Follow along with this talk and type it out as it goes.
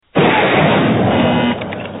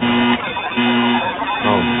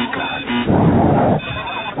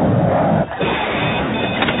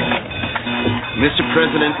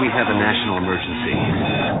President, we have a national emergency.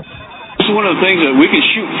 This is one of the things that we can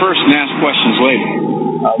shoot first and ask questions later.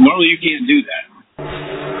 Normally you can't do that.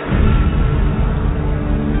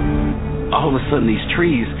 All of a sudden these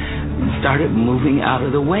trees started moving out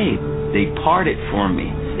of the way. They parted for me.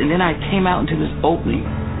 And then I came out into this opening,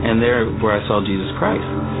 and there where I saw Jesus Christ.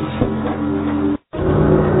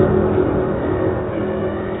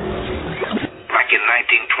 Back in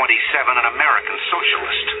 1927, an American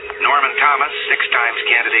socialist, Norman Thomas, 6 times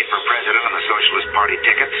candidate for president on the Socialist Party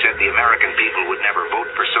ticket, said the American people would never vote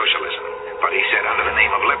for socialism. But he said under the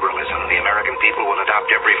name of liberalism, the American people will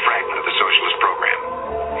adopt every fragment of the socialist program.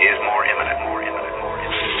 He is more imminent.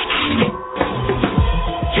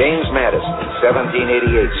 James Madison, in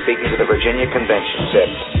 1788, speaking to the Virginia Convention, said,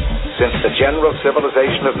 "Since the general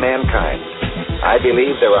civilization of mankind, I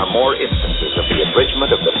believe there are more instances of the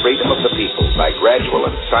abridgment of the freedom of the people by gradual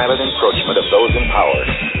and silent encroachment of those in power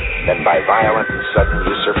than by violent and sudden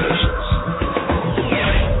usurpations."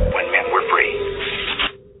 When men were free.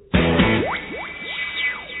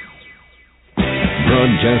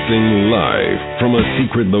 Broadcasting live from a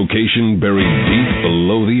secret location buried deep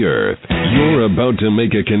below the earth, you're about to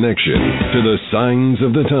make a connection to the signs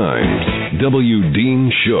of the times. W. Dean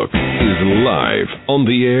Shook is live on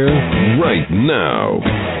the air right now.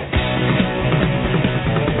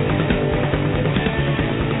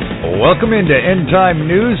 Welcome into End Time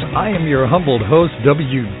News. I am your humbled host,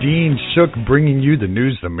 W. Dean Shook, bringing you the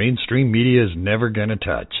news the mainstream media is never going to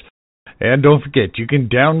touch. And don't forget, you can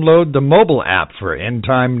download the mobile app for End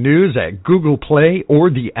Time News at Google Play or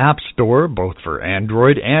the App Store, both for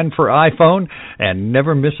Android and for iPhone, and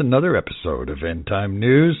never miss another episode of End Time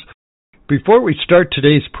News. Before we start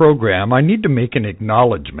today's program, I need to make an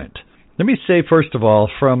acknowledgement. Let me say, first of all,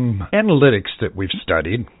 from analytics that we've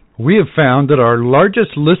studied, we have found that our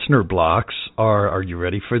largest listener blocks are you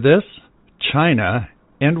ready for this? China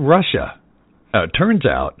and Russia. It turns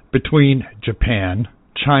out, between Japan,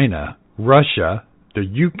 China, Russia, the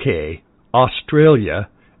UK, Australia,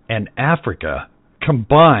 and Africa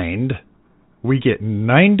combined, we get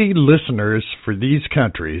 90 listeners for these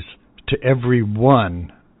countries to every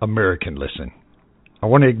one American listen. I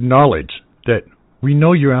want to acknowledge that we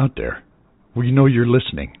know you're out there. We know you're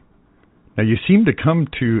listening. Now, you seem to come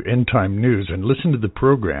to End Time News and listen to the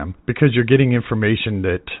program because you're getting information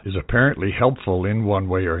that is apparently helpful in one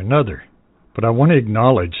way or another. But I want to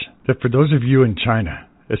acknowledge that for those of you in China,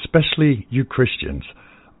 especially you Christians,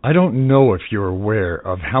 I don't know if you're aware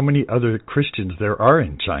of how many other Christians there are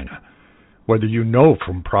in China. Whether you know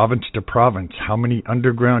from province to province how many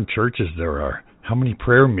underground churches there are, how many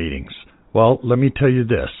prayer meetings. Well, let me tell you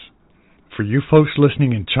this. For you folks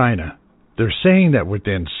listening in China, they're saying that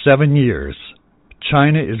within 7 years,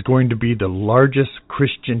 China is going to be the largest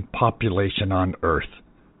Christian population on earth.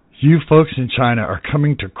 You folks in China are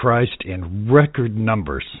coming to Christ in record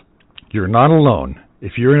numbers. You're not alone.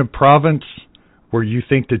 If you're in a province where you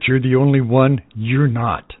think that you're the only one, you're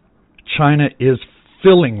not. China is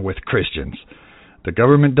filling with Christians. The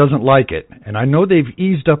government doesn't like it, and I know they've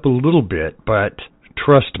eased up a little bit, but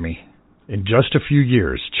trust me, in just a few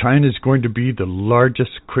years, China is going to be the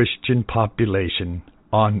largest Christian population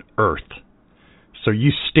on earth. So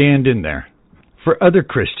you stand in there. For other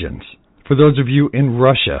Christians, for those of you in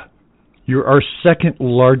Russia, you're our second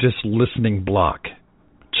largest listening block.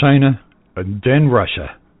 China, and then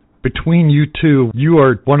Russia. Between you two, you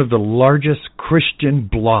are one of the largest Christian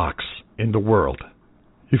blocks in the world.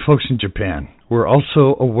 You folks in Japan, we're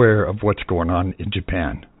also aware of what's going on in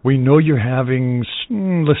Japan. We know you're having,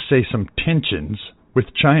 let's say, some tensions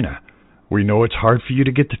with China. We know it's hard for you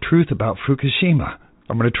to get the truth about Fukushima.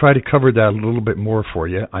 I'm going to try to cover that a little bit more for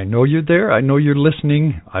you. I know you're there. I know you're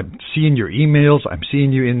listening. I'm seeing your emails. I'm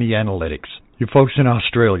seeing you in the analytics. You folks in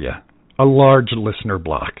Australia, a large listener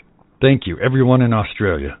block. Thank you, everyone in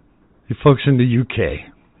Australia. You folks in the UK.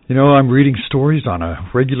 You know, I'm reading stories on a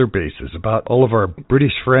regular basis about all of our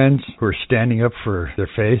British friends who are standing up for their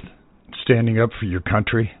faith, standing up for your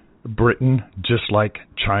country. Britain, just like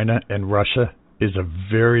China and Russia, is a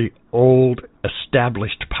very old,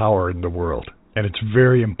 established power in the world. And it's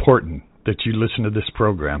very important that you listen to this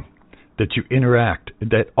program, that you interact,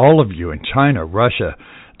 that all of you in China, Russia,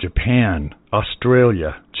 Japan,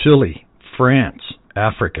 Australia, Chile, France,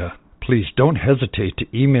 Africa, please don't hesitate to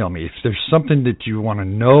email me. If there's something that you want to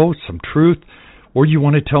know, some truth, or you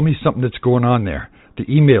want to tell me something that's going on there, the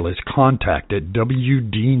email is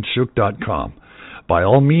contact@wdeanshook.com. By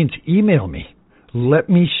all means, email me. Let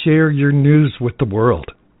me share your news with the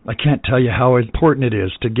world. I can't tell you how important it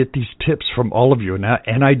is to get these tips from all of you, and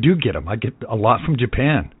I do get them. I get a lot from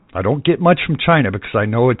Japan, I don't get much from China because I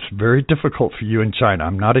know it's very difficult for you in China.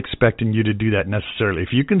 I'm not expecting you to do that necessarily. If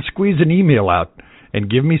you can squeeze an email out and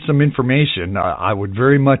give me some information, I would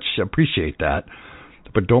very much appreciate that.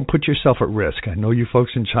 But don't put yourself at risk. I know you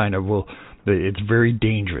folks in China it's very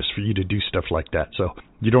dangerous for you to do stuff like that. So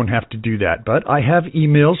you don't have to do that. But I have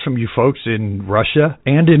emails from you folks in Russia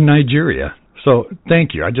and in Nigeria. So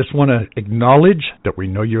thank you. I just want to acknowledge that we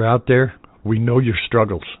know you're out there. We know your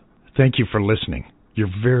struggles. Thank you for listening. You're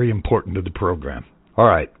very important to the program. All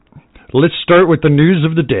right, let's start with the news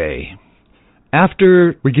of the day.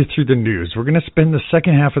 After we get through the news, we're going to spend the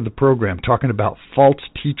second half of the program talking about false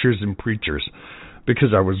teachers and preachers, because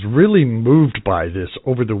I was really moved by this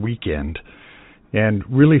over the weekend and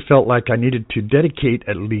really felt like I needed to dedicate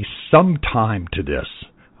at least some time to this.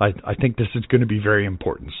 I think this is going to be very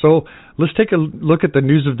important. So let's take a look at the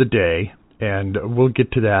news of the day, and we'll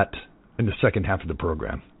get to that in the second half of the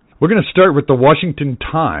program. We're going to start with the Washington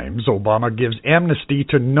Times. Obama gives amnesty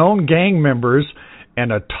to known gang members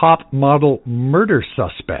and a top model murder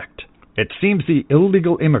suspect. It seems the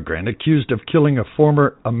illegal immigrant accused of killing a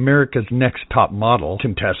former America's Next Top Model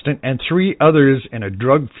contestant and 3 others in a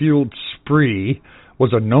drug-fueled spree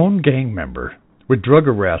was a known gang member with drug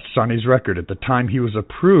arrests on his record at the time he was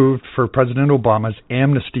approved for President Obama's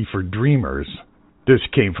Amnesty for Dreamers. This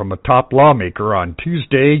came from a top lawmaker on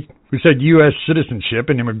Tuesday who said U.S. Citizenship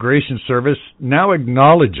and Immigration Service now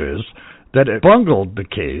acknowledges that it bungled the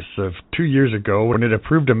case of 2 years ago when it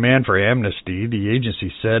approved a man for amnesty. The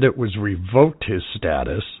agency said it was revoked his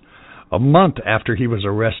status a month after he was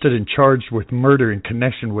arrested and charged with murder in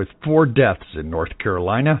connection with 4 deaths in North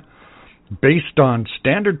Carolina. Based on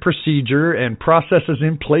standard procedure and processes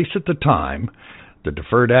in place at the time, the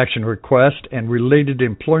deferred action request and related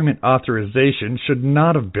employment authorization should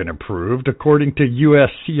not have been approved, according to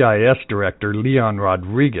USCIS Director Leon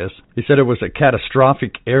Rodriguez. He said it was a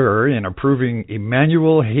catastrophic error in approving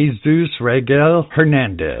Emmanuel Jesus Raguel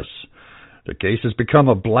Hernandez. The case has become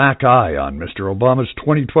a black eye on Mr. Obama's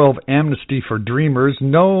 2012 Amnesty for Dreamers,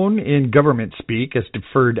 known in government speak as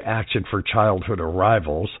Deferred Action for Childhood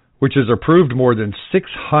Arrivals, which has approved more than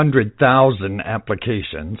 600,000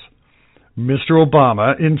 applications. Mr.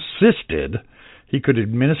 Obama insisted he could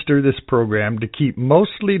administer this program to keep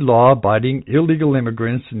mostly law-abiding illegal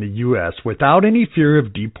immigrants in the U.S. without any fear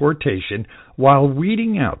of deportation while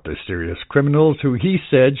weeding out the serious criminals who he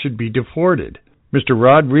said should be deported. Mr.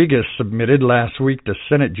 Rodriguez submitted last week to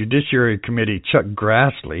Senate Judiciary Committee Chuck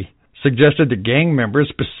Grassley, suggested that gang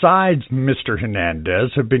members besides Mr.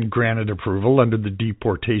 Hernandez have been granted approval under the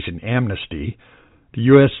deportation amnesty. The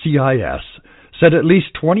USCIS said at least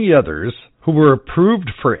 20 others who were approved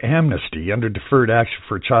for amnesty under Deferred Action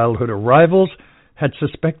for Childhood Arrivals had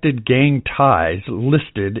suspected gang ties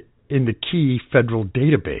listed in the key federal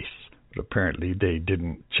database. But apparently they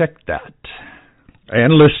didn't check that.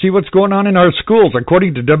 And let's see what's going on in our schools.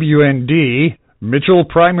 According to WND, Mitchell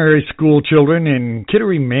Primary School children in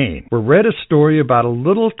Kittery, Maine, were read a story about a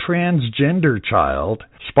little transgender child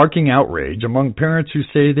sparking outrage among parents who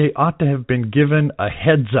say they ought to have been given a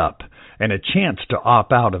heads up and a chance to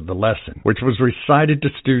opt out of the lesson, which was recited to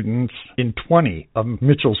students in 20 of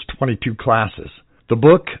Mitchell's 22 classes. The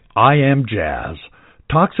book, I Am Jazz,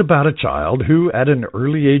 talks about a child who, at an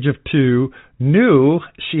early age of 2, knew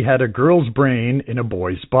she had a girl's brain in a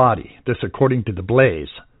boy's body. This according to The Blaze.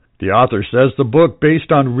 The author says the book,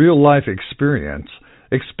 based on real-life experience,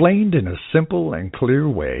 explained in a simple and clear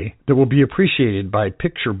way that will be appreciated by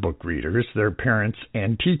picture book readers, their parents,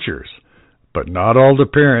 and teachers. But not all the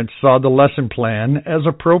parents saw the lesson plan as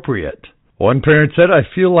appropriate. One parent said, I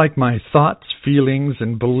feel like my thoughts, feelings,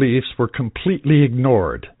 and beliefs were completely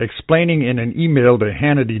ignored, explaining in an email to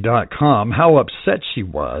Hannity.com how upset she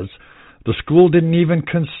was. The school didn't even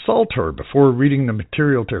consult her before reading the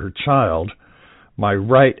material to her child. My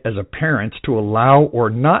right as a parent to allow or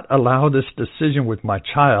not allow this decision with my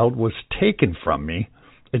child was taken from me.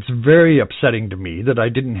 It's very upsetting to me that I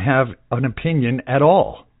didn't have an opinion at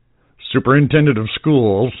all. Superintendent of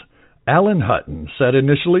Schools Alan Hutton said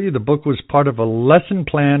initially the book was part of a lesson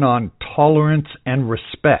plan on tolerance and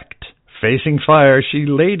respect. Facing fire, she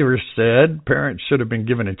later said parents should have been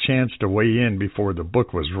given a chance to weigh in before the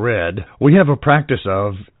book was read. We have a practice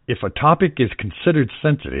of, if a topic is considered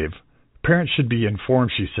sensitive, parents should be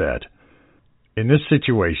informed, she said. In this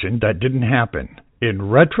situation, that didn't happen. In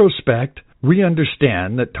retrospect, we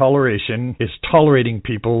understand that toleration is tolerating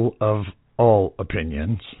people of all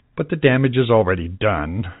opinions, but the damage is already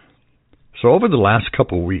done. So over the last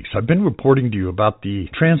couple of weeks, I've been reporting to you about the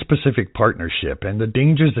Trans-Pacific Partnership and the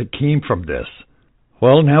dangers that came from this.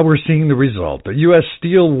 Well, now we're seeing the result. The U.S.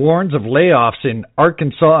 Steel warns of layoffs in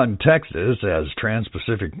Arkansas and Texas as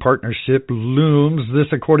Trans-Pacific Partnership looms. This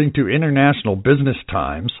according to International Business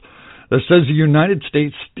Times. That says the United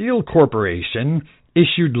States Steel Corporation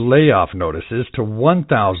issued layoff notices to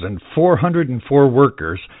 1,404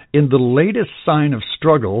 workers in the latest sign of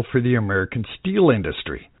struggle for the American steel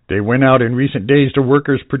industry. They went out in recent days to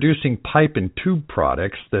workers producing pipe and tube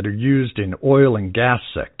products that are used in oil and gas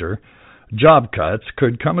sector. Job cuts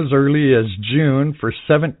could come as early as June for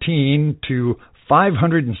 17 to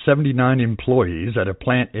 579 employees at a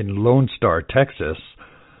plant in Lone Star, Texas.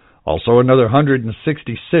 Also another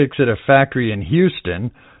 166 at a factory in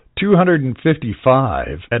Houston,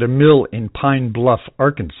 255 at a mill in Pine Bluff,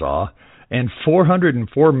 Arkansas, and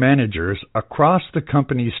 404 managers across the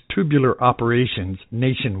company's tubular operations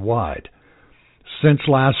nationwide. Since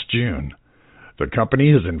last June, the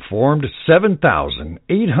company has informed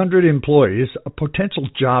 7,800 employees of potential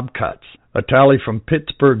job cuts. A tally from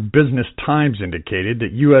Pittsburgh Business Times indicated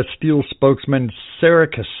that U.S. Steel spokesman Sarah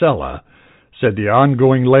Casella said the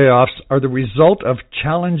ongoing layoffs are the result of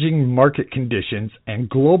challenging market conditions and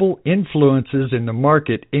global influences in the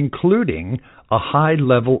market, including a high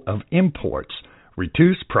level of imports,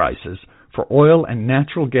 reduced prices for oil and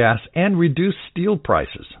natural gas, and reduced steel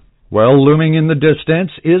prices. Well, looming in the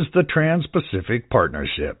distance is the Trans-Pacific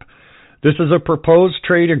Partnership. This is a proposed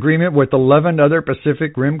trade agreement with 11 other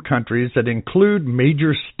Pacific Rim countries that include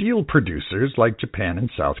major steel producers like Japan and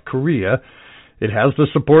South Korea. It has the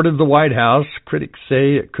support of the White House. Critics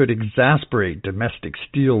say it could exacerbate domestic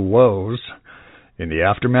steel woes. In the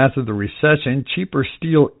aftermath of the recession, cheaper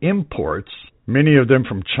steel imports, many of them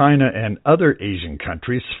from China and other Asian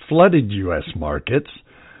countries, flooded U.S. markets.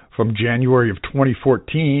 From January of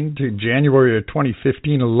 2014 to January of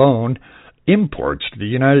 2015 alone, imports to the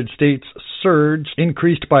United States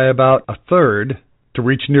increased by about a third to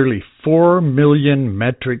reach nearly 4 million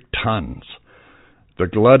metric tons. The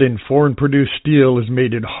glut in foreign-produced steel has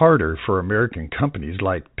made it harder for American companies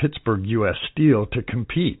like Pittsburgh U.S. Steel to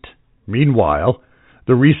compete. Meanwhile,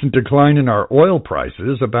 the recent decline in our oil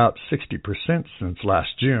prices, about 60% since last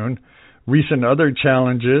June, recent other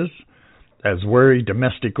challenges, as wary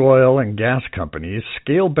domestic oil and gas companies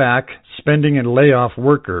scale back spending and lay off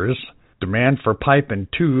workers, demand for pipe and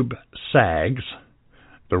tube sags.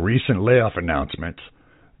 The recent layoff announcements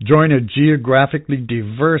join a geographically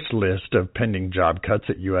diverse list of pending job cuts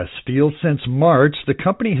at U.S. Steel. Since March, the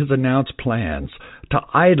company has announced plans to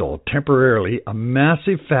idle temporarily a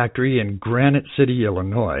massive factory in Granite City,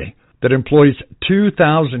 Illinois, that employs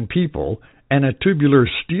 2,000 people, and a tubular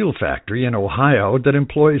steel factory in Ohio that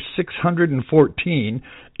employs 614,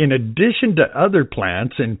 in addition to other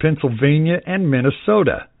plants in Pennsylvania and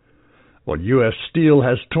Minnesota. Well, U.S. Steel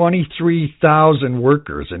has 23,000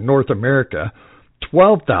 workers in North America,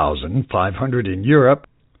 12,500 in Europe.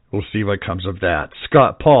 We'll see what comes of that.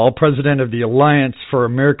 Scott Paul, president of the Alliance for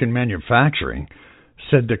American Manufacturing,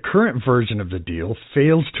 said the current version of the deal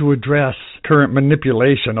fails to address current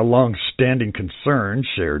manipulation, a long-standing concern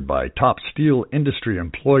shared by top steel industry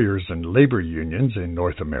employers and labor unions in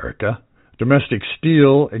North America. Domestic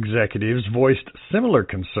steel executives voiced similar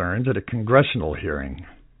concerns at a congressional hearing.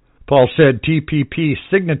 Paul said TPP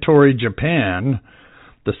signatory Japan,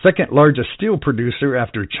 the second largest steel producer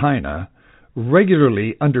after China,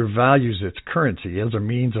 regularly undervalues its currency as a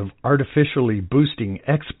means of artificially boosting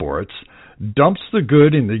exports, dumps the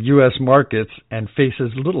good in the U.S. markets, and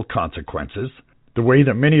faces little consequences. The way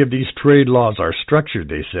that many of these trade laws are structured,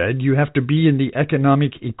 they said, you have to be in the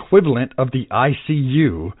economic equivalent of the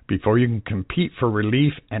ICU before you can compete for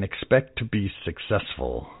relief and expect to be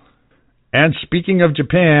successful. And speaking of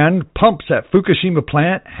Japan, pumps at Fukushima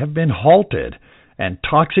plant have been halted, and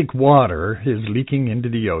toxic water is leaking into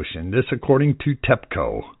the ocean. This according to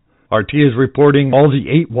TEPCO. RT is reporting all the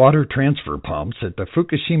 8 water transfer pumps at the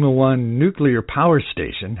Fukushima 1 nuclear power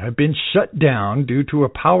station have been shut down due to a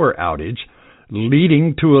power outage,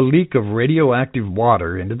 leading to a leak of radioactive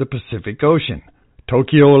water into the Pacific Ocean.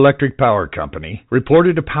 Tokyo Electric Power Company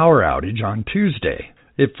reported a power outage on Tuesday.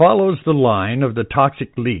 It follows the line of the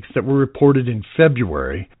toxic leaks that were reported in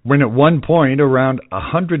February, when at one point around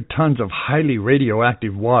 100 tons of highly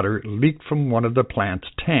radioactive water leaked from one of the plant's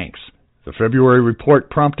tanks. The February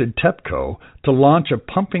report prompted TEPCO to launch a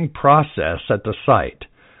pumping process at the site.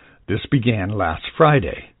 This began last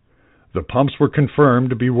Friday. The pumps were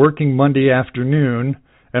confirmed to be working Monday afternoon,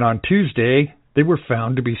 and on Tuesday they were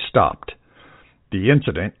found to be stopped. The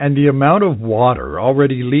incident and the amount of water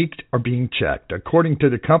already leaked are being checked. According to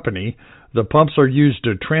the company, The pumps are used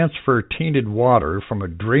to transfer tainted water from a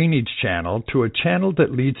drainage channel to a channel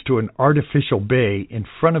that leads to an artificial bay in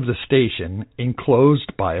front of the station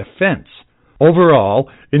enclosed by a fence. Overall,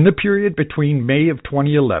 in the period between May of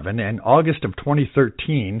 2011 and August of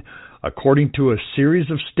 2013, according to a series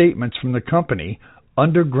of statements from the company,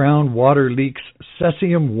 underground water leaks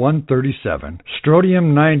cesium-137,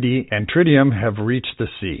 strontium-90, and tritium have reached the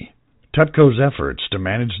sea. TEPCO's efforts to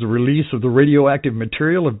manage the release of the radioactive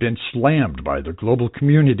material have been slammed by the global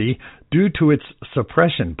community due to its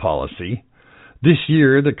suppression policy. This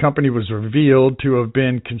year, the company was revealed to have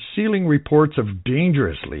been concealing reports of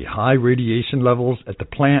dangerously high radiation levels at the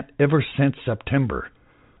plant ever since September.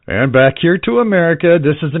 And back here to America,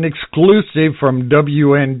 this is an exclusive from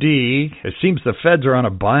WND. It seems the feds are on a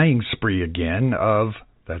buying spree again of,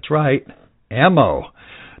 that's right, ammo.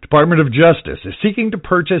 Department of Justice is seeking to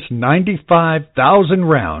purchase 95,000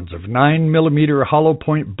 rounds of 9mm hollow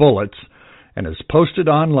point bullets and has posted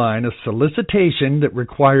online a solicitation that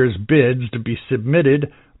requires bids to be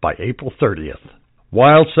submitted by April 30th.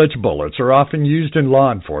 While such bullets are often used in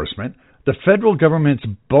law enforcement, the federal government's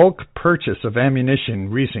bulk purchase of ammunition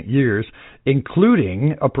in recent years,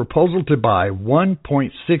 including a proposal to buy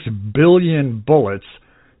 1.6 billion bullets,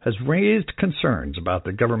 has raised concerns about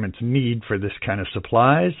the government's need for this kind of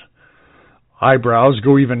supplies. Eyebrows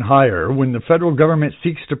go even higher when the federal government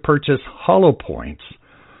seeks to purchase hollow points.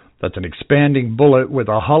 That's an expanding bullet with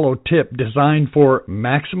a hollow tip designed for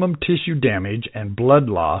maximum tissue damage and blood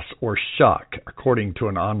loss or shock, according to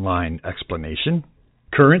an online explanation.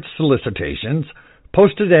 Current solicitations,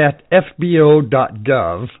 posted at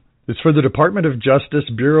fbo.gov, is for the Department of Justice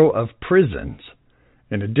Bureau of Prisons.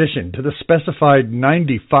 In addition to the specified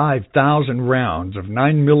 95,000 rounds of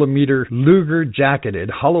 9mm Luger-jacketed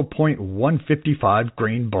hollow point 155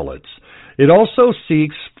 grain bullets, it also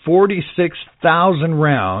seeks 46,000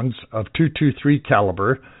 rounds of .223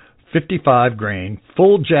 caliber, 55 grain,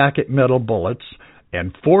 full jacket metal bullets,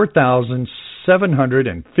 and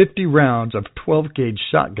 4,750 rounds of 12-gauge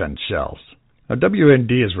shotgun shells. Now,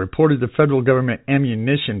 WND has reported the federal government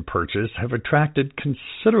ammunition purchase have attracted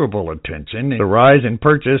considerable attention. The rise in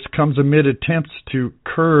purchase comes amid attempts to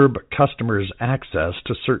curb customers' access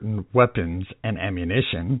to certain weapons and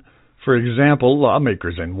ammunition. For example,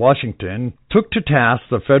 lawmakers in Washington took to task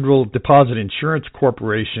the Federal Deposit Insurance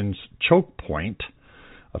Corporation's choke point,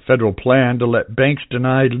 a federal plan to let banks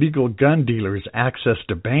deny legal gun dealers access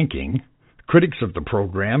to banking. Critics of the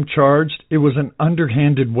program charged it was an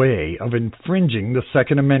underhanded way of infringing the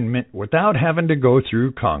Second Amendment without having to go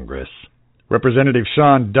through Congress. Representative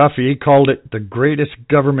Sean Duffy called it the greatest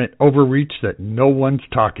government overreach that no one's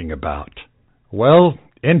talking about. Well,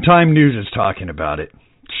 End Time News is talking about it.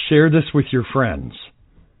 Share this with your friends.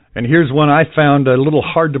 And here's one I found a little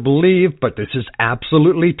hard to believe, but this is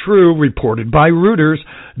absolutely true, reported by Reuters.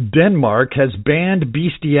 Denmark has banned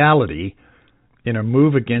bestiality in a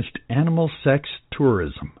move against animal sex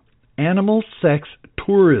tourism. Animal sex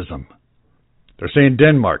tourism. They're saying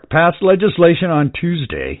Denmark passed legislation on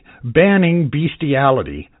Tuesday banning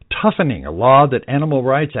bestiality, toughening a law that animal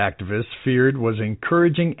rights activists feared was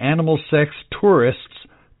encouraging animal sex tourists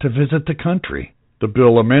to visit the country. The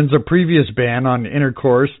bill amends a previous ban on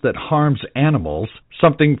intercourse that harms animals,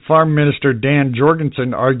 something Farm Minister Dan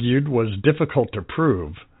Jorgensen argued was difficult to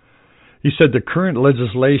prove. He said the current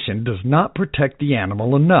legislation does not protect the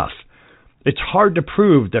animal enough. It's hard to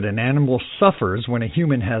prove that an animal suffers when a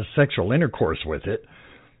human has sexual intercourse with it,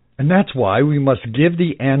 and that's why we must give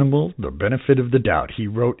the animal the benefit of the doubt, he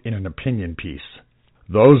wrote in an opinion piece.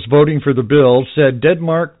 Those voting for the bill said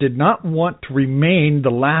Denmark did not want to remain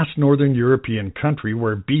the last Northern European country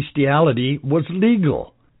where bestiality was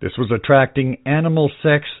legal. This was attracting animal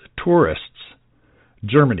sex tourists.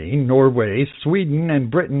 Germany, Norway, Sweden, and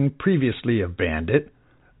Britain previously have banned it.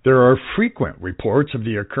 There are frequent reports of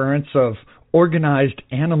the occurrence of organized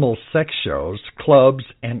animal sex shows, clubs,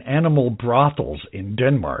 and animal brothels in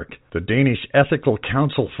Denmark. The Danish Ethical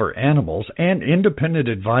Council for Animals and Independent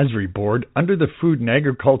Advisory Board under the Food and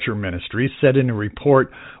Agriculture Ministry said in a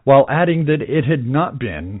report, while adding that it had not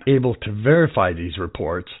been able to verify these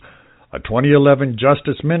reports. A 2011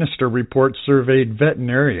 Justice Minister report surveyed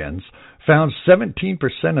veterinarians, found 17%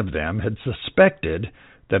 of them had suspected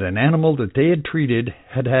that an animal that they had treated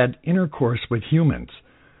had had intercourse with humans.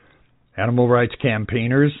 Animal rights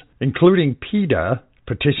campaigners, including PETA,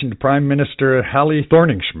 petitioned Prime Minister Helle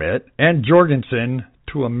Thorning-Schmidt and Jorgensen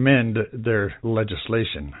to amend their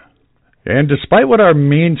legislation. And despite what our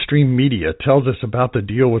mainstream media tells us about the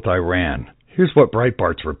deal with Iran, here's what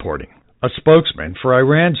Breitbart's reporting. A spokesman for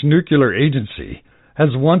Iran's nuclear agency has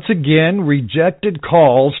once again rejected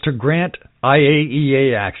calls to grant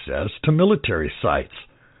IAEA access to military sites,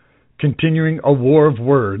 continuing a war of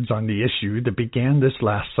words on the issue that began this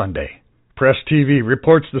last Sunday. Press TV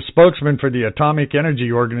reports the spokesman for the Atomic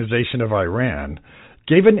Energy Organization of Iran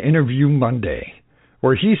gave an interview Monday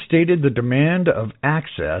where he stated the demand of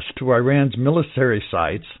access to Iran's military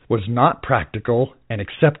sites was not practical and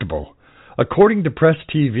acceptable. According to Press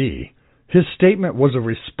TV, his statement was a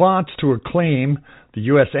response to a claim the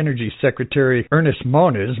U.S. Energy Secretary Ernest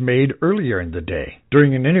Moniz made earlier in the day.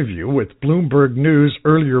 During an interview with Bloomberg News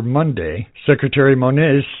earlier Monday, Secretary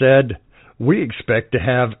Moniz said, "We expect to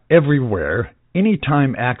have everywhere,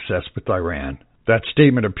 anytime access with Iran." That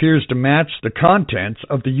statement appears to match the contents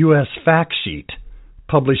of the U.S. fact sheet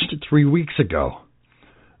published 3 weeks ago.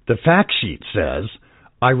 The fact sheet says,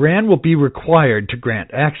 Iran will be required to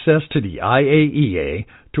grant access to the IAEA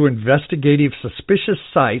to investigative suspicious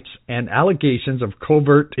sites and allegations of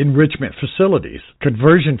covert enrichment facilities,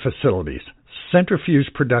 conversion facilities, centrifuge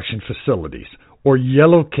production facilities, or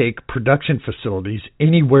yellow cake production facilities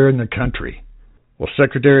anywhere in the country. Well,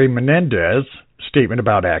 Secretary Menendez's statement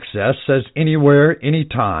about access says anywhere,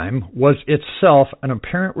 anytime was itself an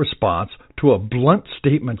apparent response to a blunt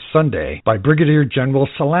statement Sunday by Brigadier General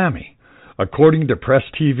Salami. According to Press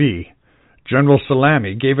TV, General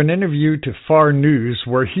Salami gave an interview to Far News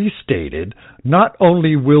where he stated, "Not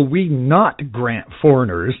only will we not grant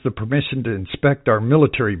foreigners the permission to inspect our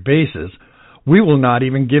military bases, we will not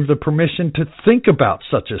even give the permission to think about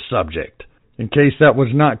such a subject." In case that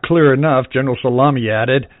was not clear enough, General Salami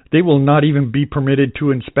added, they will not even be permitted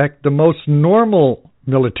to inspect the most normal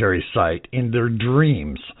military site in their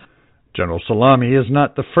dreams. General Salami is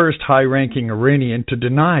not the first high-ranking Iranian to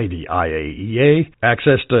deny the IAEA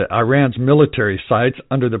access to Iran's military sites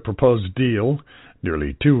under the proposed deal.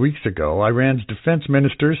 Nearly 2 weeks ago, Iran's defense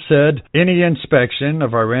minister said any inspection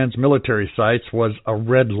of Iran's military sites was a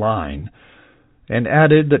red line, and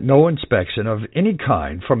added that no inspection of any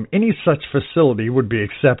kind from any such facility would be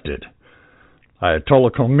accepted.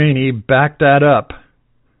 Ayatollah Khomeini backed that up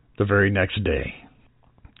the very next day.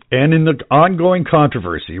 And in the ongoing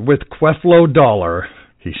controversy with Creflo Dollar,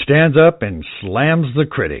 he stands up and slams the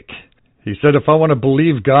critic. He said, if I want to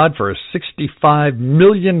believe God for a $65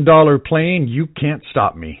 million plane, you can't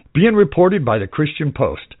stop me. Being reported by the Christian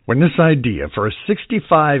Post, when this idea for a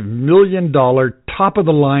 $65 million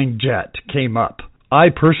top-of-the-line jet came up, I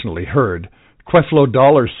personally heard Creflo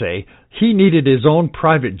Dollar say he needed his own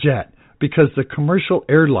private jet because the commercial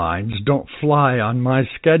airlines don't fly on my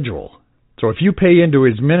schedule. So if you pay into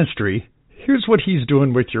his ministry, here's what he's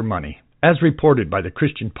doing with your money, as reported by the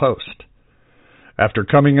Christian Post. After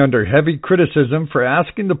coming under heavy criticism for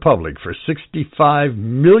asking the public for $65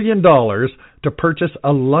 million to purchase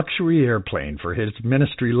a luxury airplane for his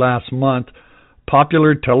ministry last month,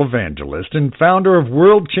 popular televangelist and founder of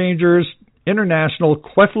World Changers International,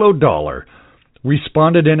 Creflo Dollar,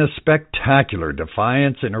 responded in a spectacular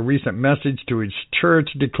defiance in a recent message to his church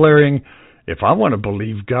declaring, if I want to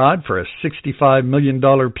believe God for a $65 million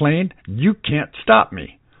plane, you can't stop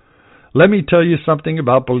me. Let me tell you something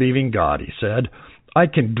about believing God, he said. I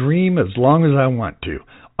can dream as long as I want to.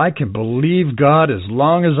 I can believe God as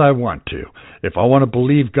long as I want to. If I want to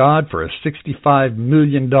believe God for a $65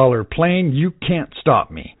 million plane, you can't stop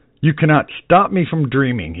me. You cannot stop me from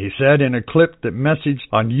dreaming, he said in a clip that messaged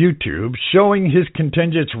on YouTube showing his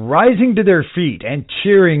contingents rising to their feet and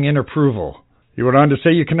cheering in approval. He went on to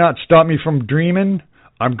say, you cannot stop me from dreaming.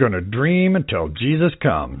 I'm going to dream until Jesus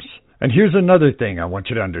comes. And here's another thing I want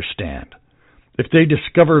you to understand. If they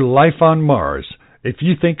discover life on Mars, if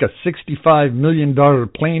you think a $65 million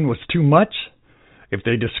plane was too much, if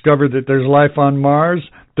they discover that there's life on Mars,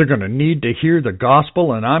 they're going to need to hear the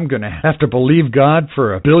gospel, and I'm going to have to believe God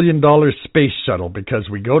for a $1 billion space shuttle because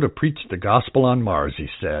we go to preach the gospel on Mars, he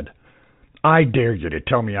said. I dare you to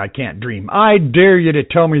tell me I can't dream. I dare you to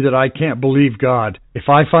tell me that I can't believe God. If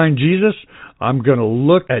I find Jesus, I'm going to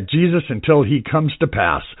look at Jesus until he comes to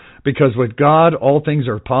pass, because with God all things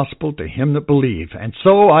are possible to him that believe. And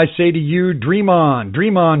so I say to you, dream on,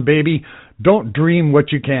 baby. Don't dream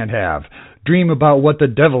what you can't have. Dream about what the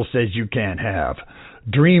devil says you can't have.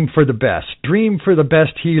 Dream for the best. Dream for the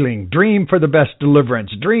best healing. Dream for the best deliverance.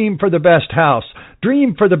 Dream for the best house.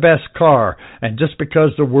 Dream for the best car. And just because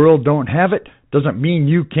the world don't have it doesn't mean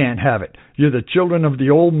you can't have it. You're the children of the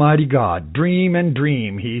Almighty God. Dream and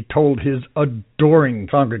dream, he told his adoring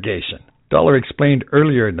congregation. Dollar explained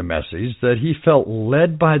earlier in the message that he felt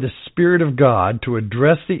led by the Spirit of God to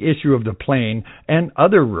address the issue of the plane and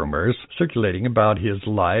other rumors circulating about his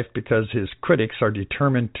life because his critics are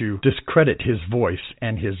determined to discredit his voice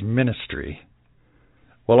and his ministry.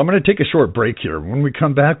 Well, I'm going to take a short break here. When we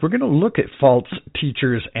come back, we're going to look at false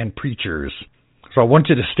teachers and preachers. So I want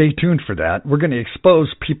you to stay tuned for that. We're going to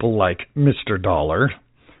expose people like Mr. Dollar.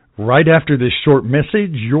 Right after this short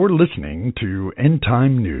message, you're listening to End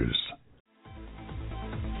Time News.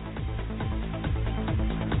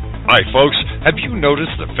 Hi, folks. Have you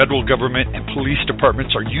noticed the federal government and police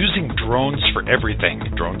departments are using drones for everything?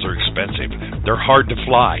 Drones are expensive. They're hard to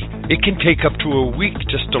fly. It can take up to a week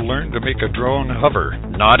just to learn to make a drone hover.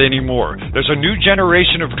 Not anymore. There's a new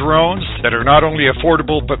generation of drones that are not only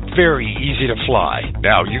affordable but very easy to fly.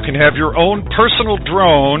 Now, you can have your own personal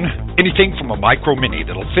drone, anything from a micro mini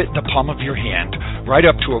that'll fit in the palm of your hand, right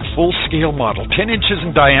up to a full-scale model, 10 inches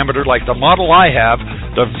in diameter like the model I have,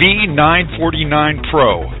 the V949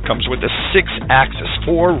 Pro. Comes with a 6-axis,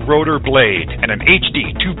 4-rotor blade, and an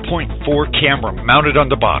HD 2.4 camera mounted on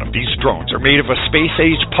the bottom. These drones are made of a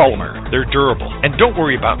space-age polymer. They're durable. And don't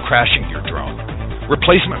worry about crashing your drone.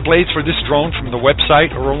 Replacement blades for this drone from the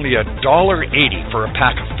website are only $1.80 for a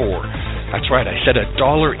pack of 4. That's right, I said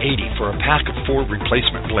 $1.80 for a pack of 4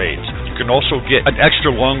 replacement blades. You can also get an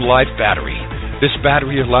extra long life battery. This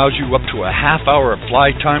battery allows you up to a half hour of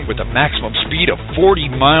flight time with a maximum speed of 40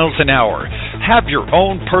 miles an hour. Have your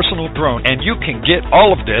own personal drone, and you can get all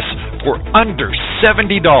of this for under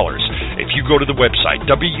 $70. If you go to the website,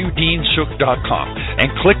 wdeanshook.com, and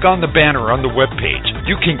click on the banner on the webpage,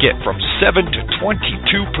 you can get from 7 to 22%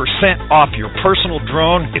 off your personal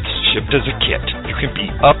drone. It's shipped as a kit. You can be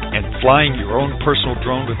up and flying your own personal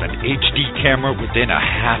drone with an HD camera within a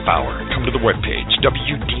half hour. Come to the webpage,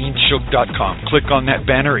 wdeanshook.com. Click on that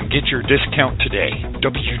banner and get your discount today.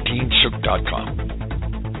 wdeanshook.com.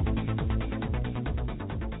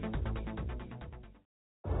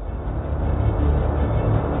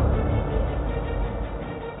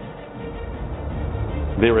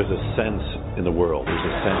 There is a sense in the world. There's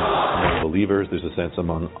a sense among believers. There's a sense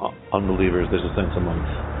among unbelievers. There's a sense among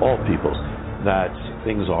all peoples that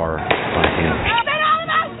things are unhinged.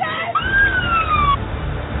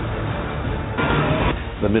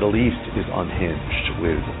 The Middle East is unhinged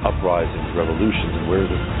with uprisings, revolutions, and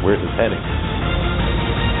where's it heading?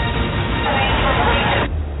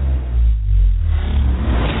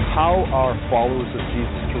 How are followers of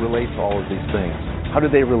Jesus to relate to all of these things? How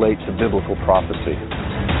do they relate to biblical prophecy?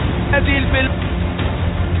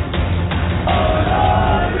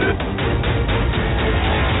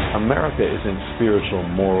 America is in spiritual,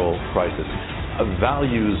 moral crisis.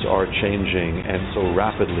 Values are changing, and so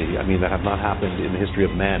rapidly, that have not happened in the history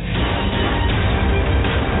of man.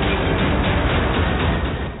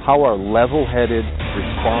 How are level-headed,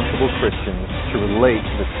 responsible Christians to relate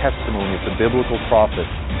to the testimony of the biblical prophets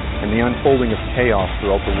and the unfolding of chaos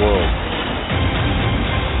throughout the world?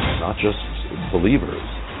 Not just believers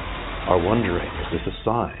are wondering, is this a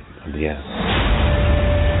sign of the end?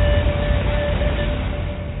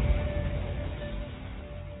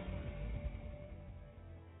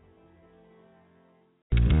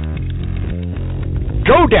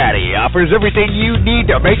 GoDaddy offers everything you need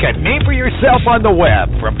to make a name for yourself on the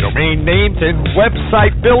web, from domain names and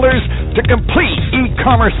website builders to complete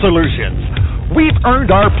e-commerce solutions. We've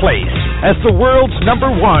earned our place as the world's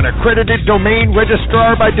 #1 accredited domain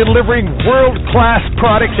registrar by delivering world-class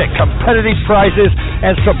products at competitive prices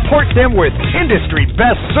and support them with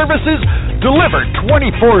industry-best services delivered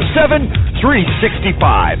 24/7,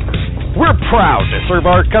 365. We're proud to serve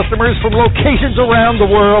our customers from locations around the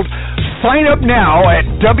world. Sign up now at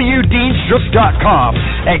wdeanshook.com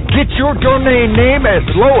and get your domain name as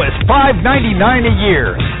low as $5.99 a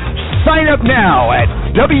year. Sign up now at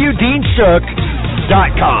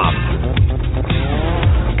wdeanshook.com.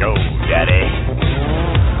 Go, Daddy.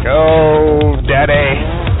 Go, Daddy.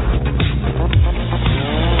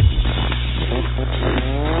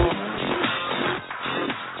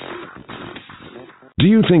 Do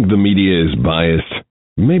you think the media is biased?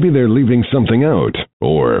 Maybe they're leaving something out,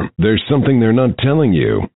 or there's something they're not telling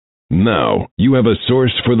you. Now, you have a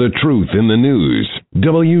source for the truth in the news.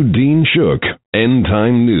 W. Dean Shook, End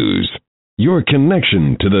Time News. Your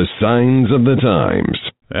connection to the signs of the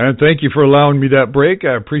times. And thank you for allowing me that break.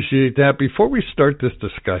 I appreciate that. Before we start this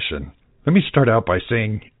discussion, let me start out by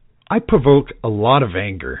saying I provoke a lot of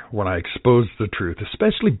anger when I expose the truth,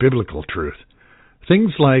 especially biblical truth.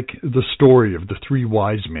 Things like the story of the 3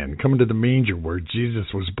 wise men coming to the manger where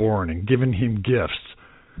Jesus was born and giving him gifts,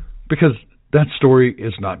 because that story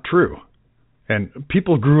is not true. And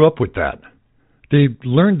people grew up with that. They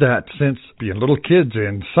learned that since being little kids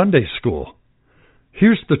in Sunday school.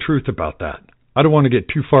 Here's the truth about that. I don't want to get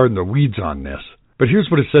too far in the weeds on this, but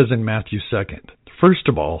here's what it says in Matthew 2. First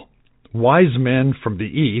of all, wise men from the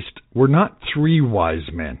east were not 3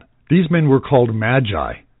 wise men. These men were called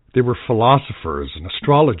magi. They were philosophers and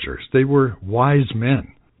astrologers. They were wise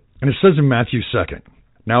men. And it says in Matthew 2,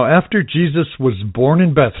 "Now after Jesus was born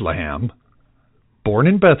in Bethlehem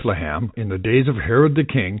in the days of Herod the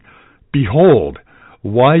king, behold,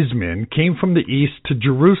 wise men came from the east to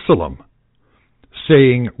Jerusalem,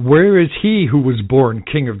 saying, Where is he who was born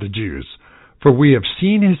King of the Jews? For we have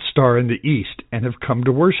seen his star in the east and have come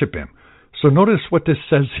to worship him." So notice what this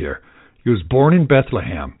says here. He was born in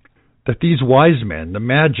Bethlehem. That these wise men, the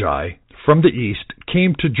Magi, from the east,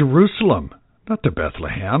 came to Jerusalem, not to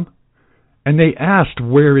Bethlehem. And they asked,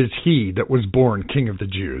 "Where is he that was born King of the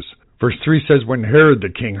Jews?" Verse 3 says, "When Herod the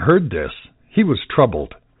king heard this, he was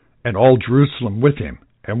troubled, and all Jerusalem with him.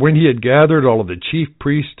 And when he had gathered all of the chief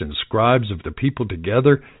priests and scribes of the people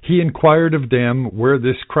together, he inquired of them where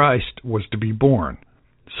this Christ was to be born.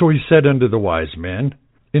 So he said unto the wise men,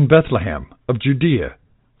 In Bethlehem of Judea,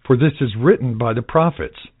 for this is written by the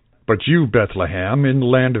prophets. But you, Bethlehem, in the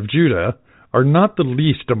land of Judah, are not the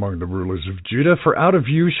least among the rulers of Judah, for out of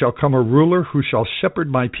you shall come a ruler who shall shepherd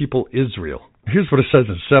my people Israel." Here's what it says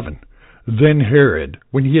in 7. "Then Herod,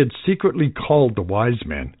 when he had secretly called the wise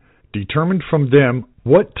men, determined from them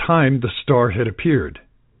what time the star had appeared."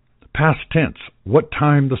 Past tense, what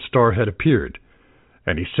time the star had appeared.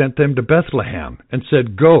 "And he sent them to Bethlehem, and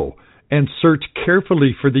said, Go, and search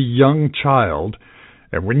carefully for the young child,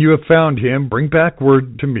 and when you have found him, bring back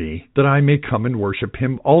word to me, that I may come and worship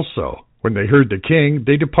him also. When they heard the king,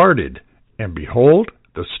 they departed. And behold,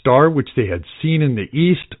 the star which they had seen in the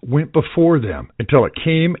east went before them, until it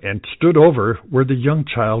came and stood over where the young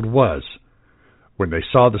child was. When they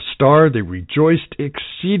saw the star, they rejoiced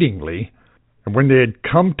exceedingly. And when they had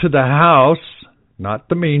come to the house," not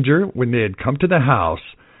the manger, "when they had come to the house,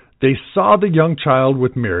 they saw the young child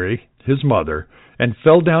with Mary, his mother, and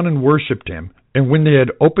fell down and worshipped him. And when they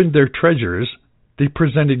had opened their treasures, they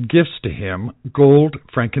presented gifts to him, gold,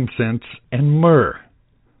 frankincense, and myrrh."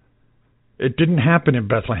 It didn't happen in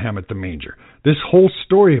Bethlehem at the manger. This whole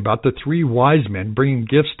story about the 3 wise men bringing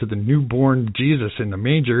gifts to the newborn Jesus in the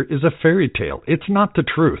manger is a fairy tale. It's not the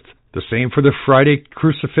truth. The same for the Friday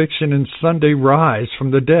crucifixion and Sunday rise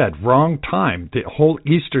from the dead. Wrong time. The whole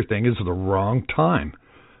Easter thing is the wrong time.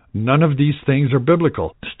 None of these things are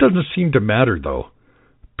biblical. This doesn't seem to matter, though.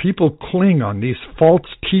 People cling on these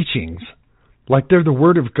false teachings like they're the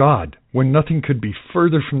Word of God, when nothing could be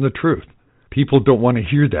further from the truth. People don't want to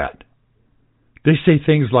hear that. They say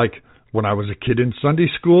things like, "When I was a kid in Sunday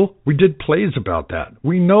school, we did plays about that.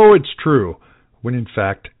 We know it's true," when in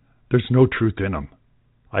fact, there's no truth in them.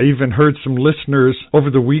 I even heard some listeners over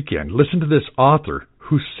the weekend listen to this author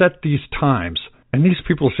who set these times, and these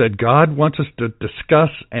people said God wants us to discuss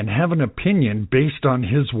and have an opinion based on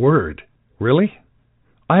His Word. Really?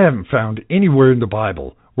 I haven't found anywhere in the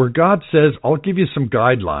Bible where God says, "I'll give you some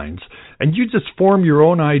guidelines, and you just form your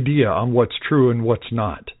own idea on what's true and what's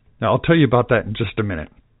not." Now, I'll tell you about that in just a minute.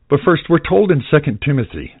 But first, we're told in 2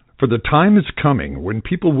 Timothy, "For the time is coming when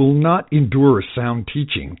people will not endure sound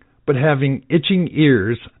teaching, but having itching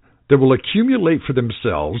ears, they will accumulate for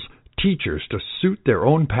themselves teachers to suit their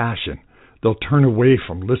own passion. They'll turn away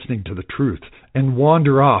from listening to the truth and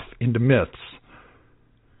wander off into myths."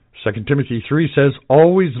 2 Timothy 3 says,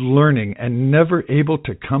 "Always learning and never able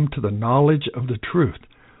to come to the knowledge of the truth."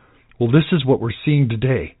 Well, this is what we're seeing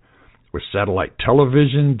today. With satellite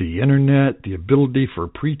television, the internet, the ability for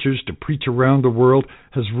preachers to preach around the world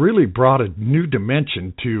has really brought a new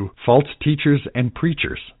dimension to false teachers and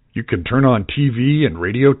preachers. You can turn on TV and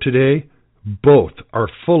radio today. Both are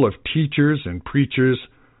full of teachers and preachers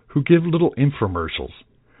who give little infomercials.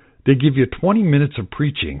 They give you 20 minutes of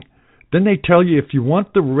preaching. Then they tell you if you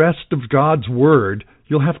want the rest of God's Word,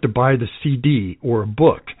 you'll have to buy the CD or a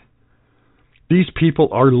book. These people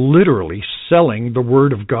are literally selling the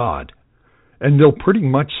Word of God, and they'll pretty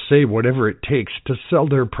much say whatever it takes to sell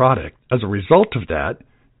their product. As a result of that,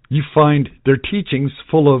 you find their teachings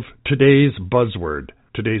full of today's buzzword.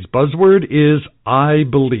 Today's buzzword is "I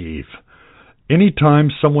believe."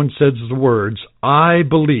 Anytime someone says the words "I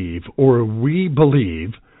believe" or "we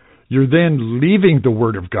believe," you're then leaving the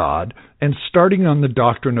Word of God and starting on the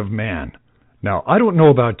doctrine of man. Now, I don't know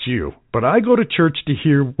about you, but I go to church to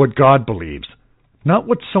hear what God believes, not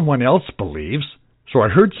what someone else believes. So I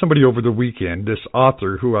heard somebody over the weekend, this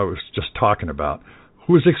author who I was just talking about,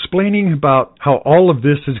 who was explaining about how all of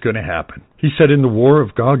this is going to happen. He said in the war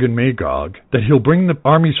of Gog and Magog that he'll bring the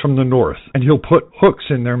armies from the north and he'll put hooks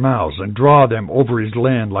in their mouths and draw them over his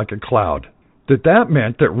land like a cloud. That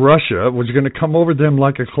meant that Russia was going to come over them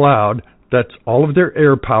like a cloud. That's all of their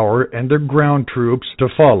air power and their ground troops to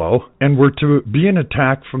follow, and were to be an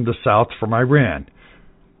attack from the south from Iran.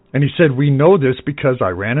 And he said, we know this because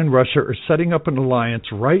Iran and Russia are setting up an alliance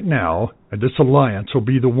right now, and this alliance will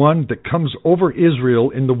be the one that comes over Israel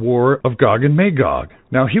in the war of Gog and Magog.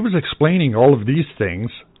 Now, he was explaining all of these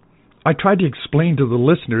things. I tried to explain to the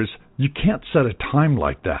listeners, you can't set a time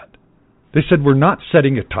like that. They said, we're not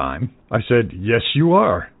setting a time. I said, yes, you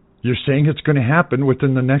are. You're saying it's going to happen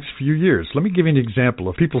within the next few years. Let me give you an example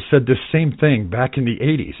of people said this same thing back in the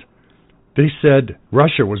 80s. They said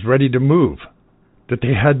Russia was ready to move, that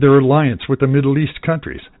they had their alliance with the Middle East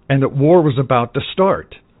countries, and that war was about to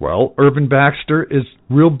start. Well, Irvin Baxter is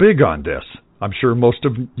real big on this. I'm sure most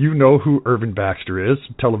of you know who Irvin Baxter is,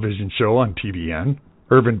 a television show on TBN.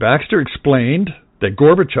 Irvin Baxter explained that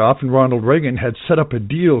Gorbachev and Ronald Reagan had set up a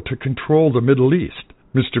deal to control the Middle East.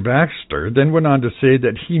 Mr. Baxter then went on to say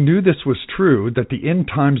that he knew this was true, that the end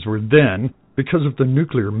times were then because of the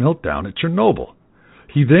nuclear meltdown at Chernobyl.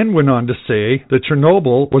 He then went on to say that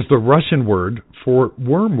Chernobyl was the Russian word for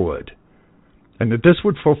wormwood, and that this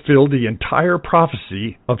would fulfill the entire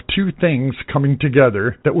prophecy of two things coming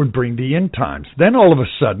together that would bring the end times. Then all of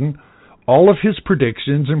a sudden, all of his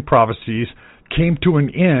predictions and prophecies came to an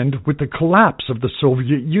end with the collapse of the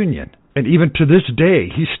Soviet Union. And even to this day,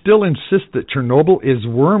 he still insists that Chernobyl is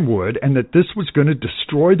wormwood and that this was going to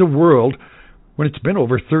destroy the world when it's been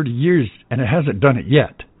over 30 years and it hasn't done it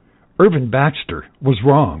yet. Irvin Baxter was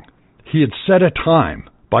wrong. He had set a time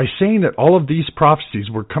by saying that all of these prophecies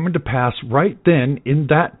were coming to pass right then in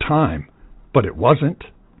that time, but it wasn't.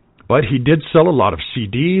 But he did sell a lot of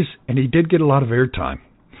CDs and he did get a lot of airtime.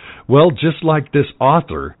 Well, just like this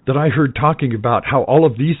author that I heard talking about how all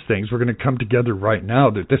of these things were going to come together right now,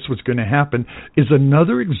 that this was going to happen, is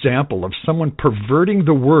another example of someone perverting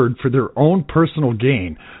the word for their own personal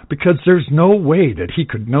gain, because there's no way that he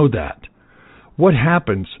could know that. What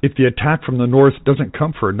happens if the attack from the north doesn't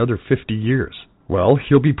come for another 50 years? Well,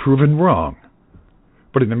 he'll be proven wrong.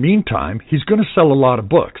 But in the meantime, he's going to sell a lot of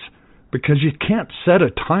books, because you can't set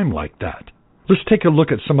a time like that. Let's take a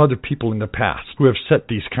look at some other people in the past who have set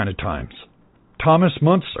these kind of times. Thomas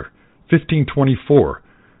Muntzer, 1524.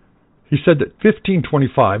 He said that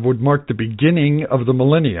 1525 would mark the beginning of the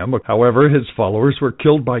millennium. However, his followers were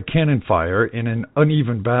killed by cannon fire in an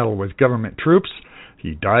uneven battle with government troops.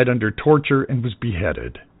 He died under torture and was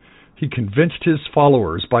beheaded. He convinced his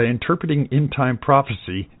followers by interpreting end-time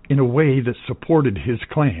prophecy in a way that supported his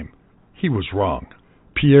claim. He was wrong.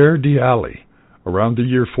 Pierre d'Ailly, around the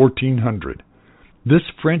year 1400. This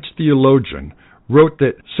French theologian wrote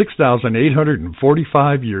that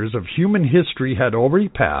 6,845 years of human history had already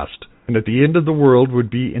passed, and that the end of the world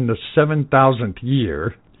would be in the 7,000th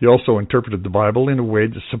year. He also interpreted the Bible in a way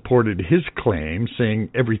that supported his claim,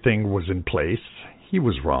 saying everything was in place. He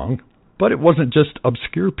was wrong. But it wasn't just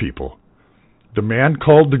obscure people. The man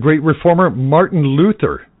called the great reformer Martin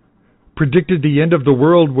Luther predicted the end of the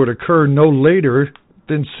world would occur no later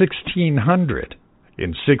than 1600.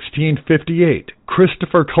 In 1658,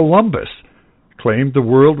 Christopher Columbus claimed the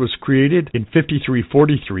world was created in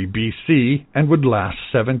 5343 BC and would last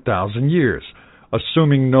 7,000 years.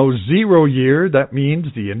 Assuming no zero year, that means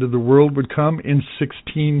the end of the world would come in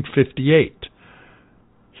 1658.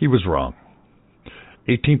 He was wrong.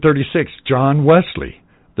 1836, John Wesley,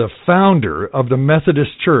 the founder of the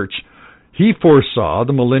Methodist Church, he foresaw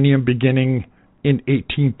the millennium beginning in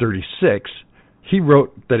 1836. He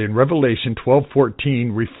wrote that in Revelation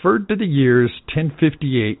 12:14 referred to the years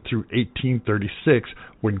 1058 through 1836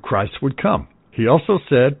 when Christ would come. He also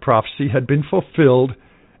said prophecy had been fulfilled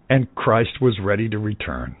and Christ was ready to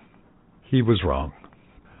return. He was wrong.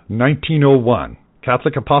 1901,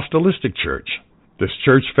 Catholic Apostolic Church. This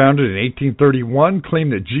church, founded in 1831,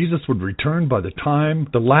 claimed that Jesus would return by the time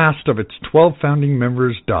the last of its 12 founding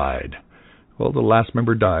members died. Well, the last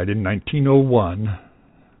member died in 1901.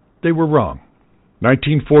 They were wrong.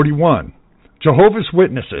 1941, Jehovah's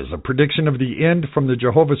Witnesses. A prediction of the end from the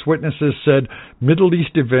Jehovah's Witnesses said Middle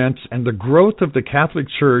East events and the growth of the Catholic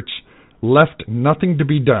Church left nothing to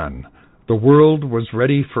be done. The world was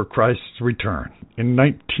ready for Christ's return. In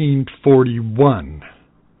 1941,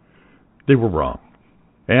 they were wrong.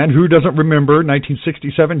 And who doesn't remember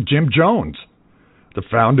 1967, Jim Jones, the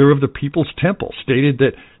founder of the People's Temple, stated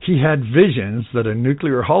that he had visions that a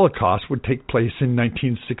nuclear holocaust would take place in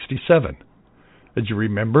 1967. As you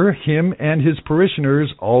remember, him and his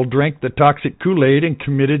parishioners all drank the toxic Kool-Aid and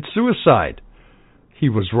committed suicide. He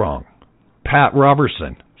was wrong. Pat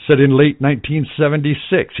Robertson said in late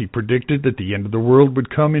 1976 he predicted that the end of the world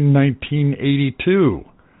would come in 1982.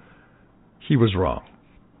 He was wrong.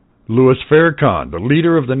 Louis Farrakhan, the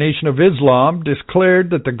leader of the Nation of Islam, declared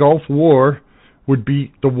that the Gulf War would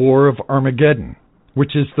be the War of Armageddon,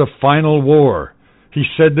 which is the final war. He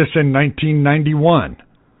said this in 1991.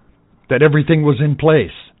 that everything was in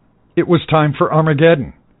place. It was time for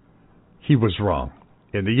Armageddon. He was wrong.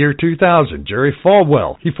 In the year 2000, Jerry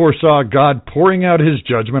Falwell, he foresaw God pouring out his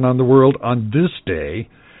judgment on the world on this day,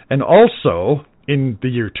 and also in the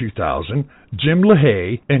year 2000, Jim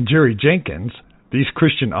LaHaye and Jerry Jenkins, these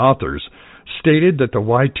Christian authors, stated that the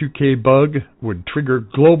Y2K bug would trigger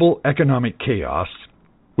global economic chaos,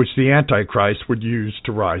 which the Antichrist would use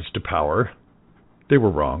to rise to power. They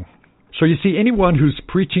were wrong. So you see, anyone who's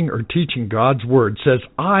preaching or teaching God's Word says,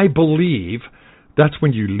 I believe, that's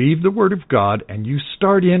when you leave the Word of God and you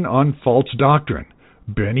start in on false doctrine.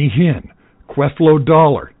 Benny Hinn, Creflo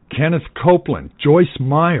Dollar, Kenneth Copeland, Joyce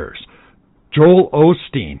Myers, Joel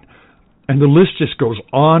Osteen, and the list just goes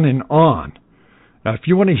on and on. Now, if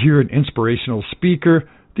you want to hear an inspirational speaker,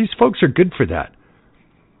 these folks are good for that.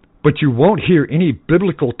 But you won't hear any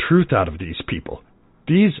biblical truth out of these people.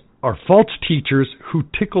 These are false teachers who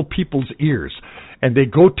tickle people's ears, and they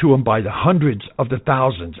go to them by the hundreds of the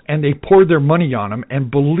thousands, and they pour their money on them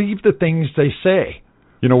and believe the things they say.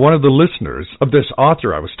 You know, one of the listeners of this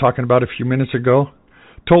author I was talking about a few minutes ago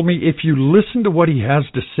told me if you listen to what he has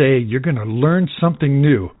to say, you're going to learn something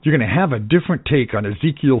new. You're going to have a different take on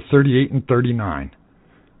Ezekiel 38 and 39.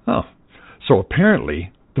 Oh, so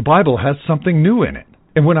apparently the Bible has something new in it.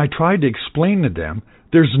 And when I tried to explain to them,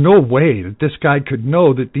 there's no way that this guy could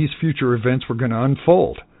know that these future events were going to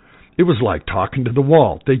unfold. It was like talking to the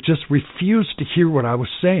wall. They just refused to hear what I was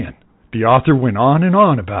saying. The author went on and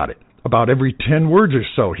on about it. About every 10 words or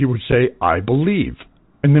so, he would say, I believe,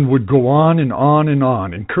 and then would go on and on and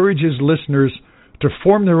on, encourage his listeners to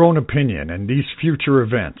form their own opinion in these future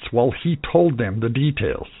events while he told them the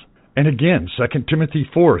details. And again, 2 Timothy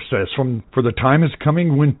 4 says, For the time is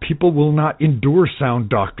coming when people will not endure sound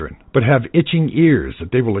doctrine, but have itching ears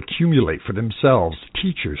that they will accumulate for themselves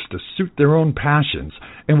teachers to suit their own passions,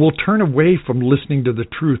 and will turn away from listening to the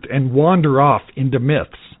truth and wander off into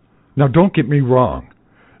myths. Now don't get me wrong.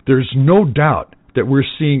 There's no doubt that we're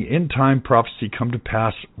seeing end-time prophecy come to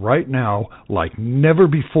pass right now like never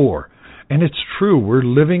before. And it's true, we're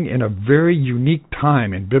living in a very unique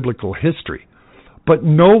time in biblical history. But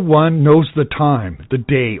no one knows the time, the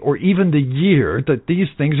day, or even the year that these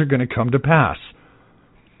things are going to come to pass.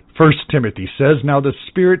 1 Timothy says, Now the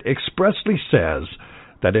Spirit expressly says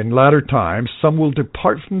that in latter times some will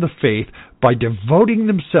depart from the faith by devoting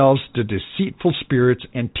themselves to deceitful spirits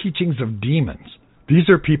and teachings of demons. These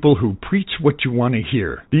are people who preach what you want to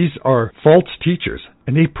hear. These are false teachers,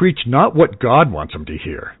 and they preach not what God wants them to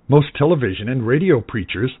hear. Most television and radio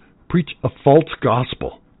preachers preach a false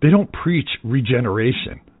gospel. They don't preach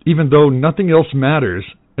regeneration, even though nothing else matters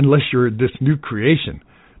unless you're this new creation.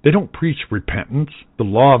 They don't preach repentance, the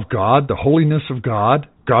law of God, the holiness of God,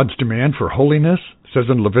 God's demand for holiness. It says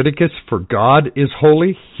in Leviticus, For God is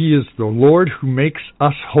holy, He is the Lord who makes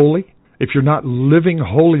us holy. If you're not living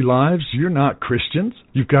holy lives, you're not Christians.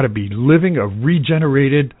 You've got to be living a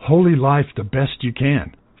regenerated, holy life the best you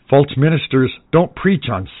can. False ministers don't preach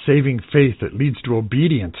on saving faith that leads to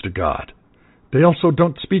obedience to God. They also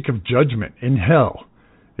don't speak of judgment in hell.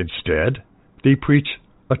 Instead, they preach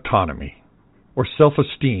autonomy, or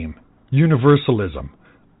self-esteem, universalism,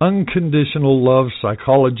 unconditional love,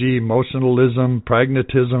 psychology, emotionalism,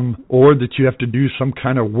 pragmatism, or that you have to do some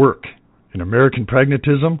kind of work. In American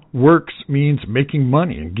pragmatism, works means making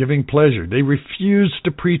money and giving pleasure. They refuse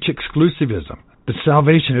to preach exclusivism. The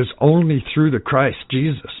salvation is only through the Christ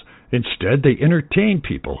Jesus. Instead, they entertain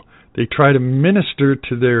people. They try to minister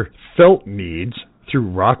to their felt needs through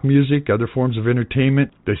rock music, other forms of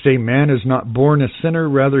entertainment. They say man is not born a sinner,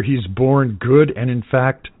 rather he's born good and in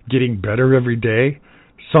fact getting better every day.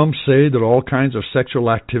 Some say that all kinds of sexual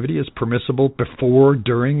activity is permissible before,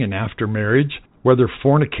 during, and after marriage. Whether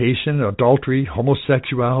fornication, adultery,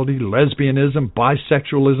 homosexuality, lesbianism,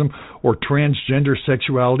 bisexualism, or transgender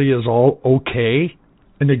sexuality is all okay.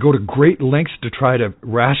 And they go to great lengths to try to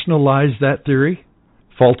rationalize that theory.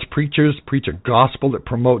 False preachers preach a gospel that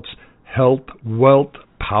promotes health, wealth,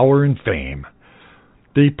 power, and fame.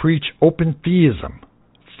 They preach open theism,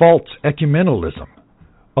 false ecumenicalism,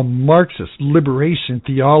 a Marxist liberation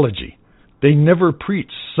theology. They never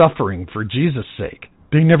preach suffering for Jesus' sake.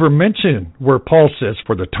 They never mention where Paul says,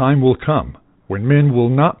 For the time will come when men will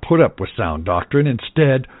not put up with sound doctrine.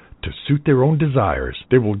 Instead, to suit their own desires,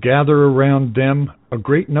 they will gather around them a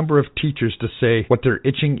great number of teachers to say what their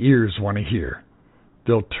itching ears want to hear.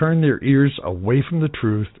 They'll turn their ears away from the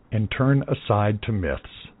truth and turn aside to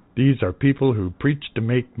myths. These are people who preach to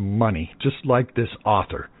make money, just like this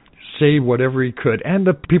author. Say whatever he could. And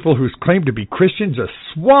the people who claim to be Christians just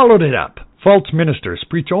swallowed it up. False ministers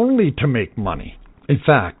preach only to make money. In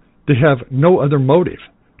fact, they have no other motive.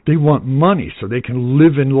 They want money so they can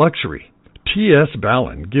live in luxury. T.S.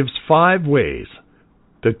 Ballin gives 5 ways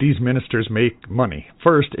that these ministers make money.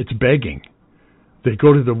 First, it's begging. They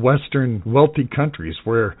go to the Western wealthy countries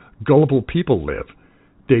where gullible people live.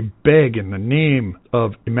 They beg in the name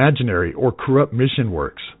of imaginary or corrupt mission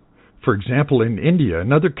works. For example, in India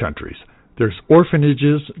and other countries, there's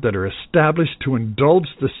orphanages that are established to indulge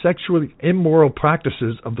the sexually immoral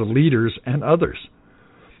practices of the leaders and others.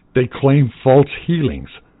 They claim false healings.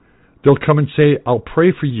 They'll come and say, I'll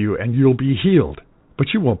pray for you and you'll be healed. But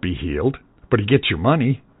you won't be healed, but he gets your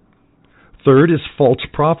money. Third is false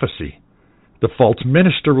prophecy. The false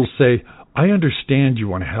minister will say, I understand you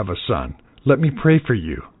want to have a son. Let me pray for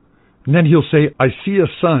you. And then he'll say, I see a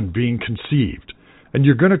son being conceived, and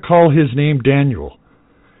you're going to call his name Daniel.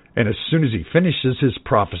 And as soon as he finishes his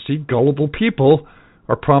prophecy, gullible people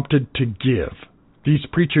are prompted to give. These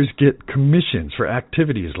preachers get commissions for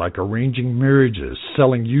activities like arranging marriages,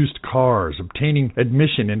 selling used cars, obtaining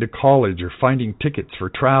admission into college, or finding tickets for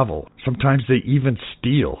travel. Sometimes they even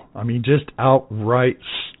steal. Just outright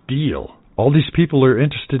steal. All these people are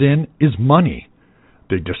interested in is money.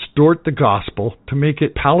 They distort the gospel to make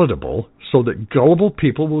it palatable so that gullible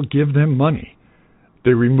people will give them money.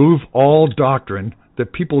 They remove all doctrine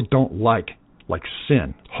that people don't like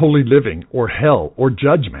sin, holy living, or hell, or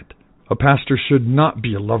judgment. A pastor should not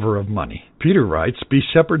be a lover of money. Peter writes, be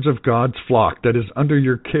shepherds of God's flock that is under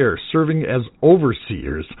your care, serving as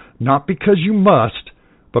overseers, not because you must,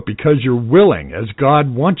 but because you're willing, as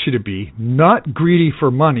God wants you to be, not greedy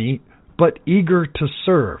for money, but eager to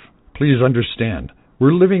serve. Please understand,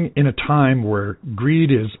 we're living in a time where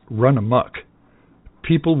greed is run amok.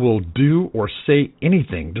 People will do or say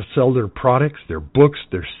anything to sell their products, their books,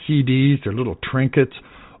 their CDs, their little trinkets,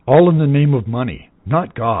 all in the name of money,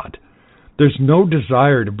 not God. There's no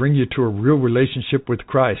desire to bring you to a real relationship with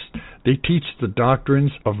Christ. They teach the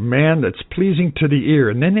doctrines of man that's pleasing to the ear,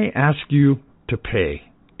 and then they ask you to pay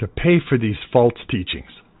for these false teachings.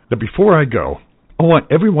 Now, before I go, I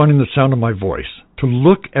want everyone in the sound of my voice to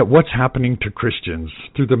look at what's happening to Christians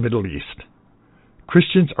through the Middle East.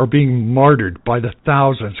 Christians are being martyred by the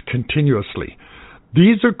thousands continuously.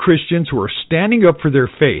 These are Christians who are standing up for their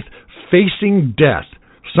faith, facing death.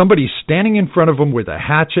 Somebody standing in front of them with a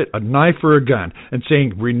hatchet, a knife, or a gun, and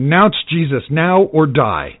saying, renounce Jesus now or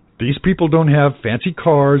die. These people don't have fancy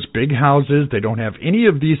cars, big houses. They don't have any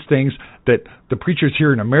of these things that the preachers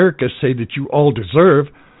here in America say that you all deserve.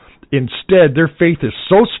 Instead, their faith is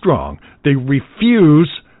so strong, they refuse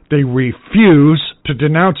to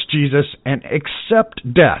denounce Jesus and accept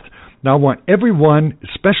death. Now, I want everyone,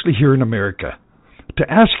 especially here in America, to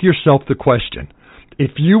ask yourself the question,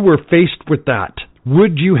 if you were faced with that,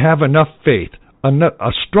 would you have enough faith,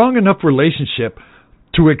 a strong enough relationship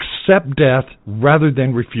to accept death rather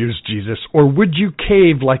than refuse Jesus? Or would you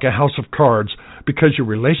cave like a house of cards because your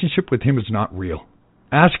relationship with him is not real?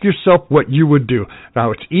 Ask yourself what you would do.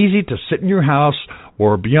 Now, it's easy to sit in your house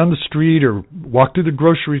or be on the street or walk through the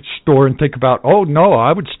grocery store and think about, oh, no,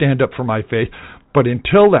 I would stand up for my faith. But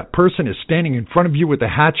until that person is standing in front of you with a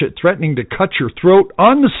hatchet threatening to cut your throat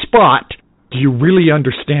on the spot, do you really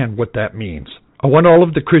understand what that means? I want all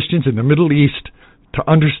of the Christians in the Middle East to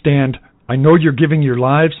understand, I know you're giving your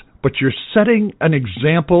lives, but you're setting an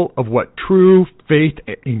example of what true faith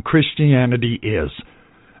in Christianity is.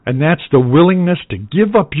 And that's the willingness to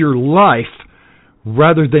give up your life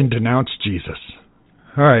rather than denounce Jesus.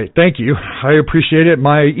 All right, thank you. I appreciate it.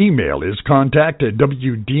 My email is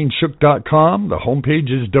contact@wdeanshook.com. The homepage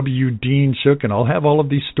is wdeanshook, and I'll have all of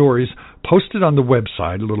these stories posted on the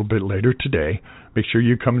website a little bit later today. Make sure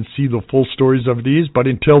you come and see the full stories of these. But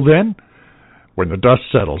until then, when the dust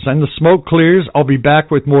settles and the smoke clears, I'll be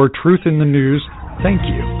back with more Truth in the News. Thank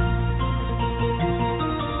you.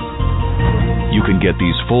 You can get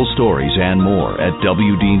these full stories and more at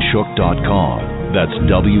wdeanshook.com. That's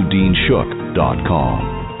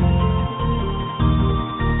wdeanshook.com.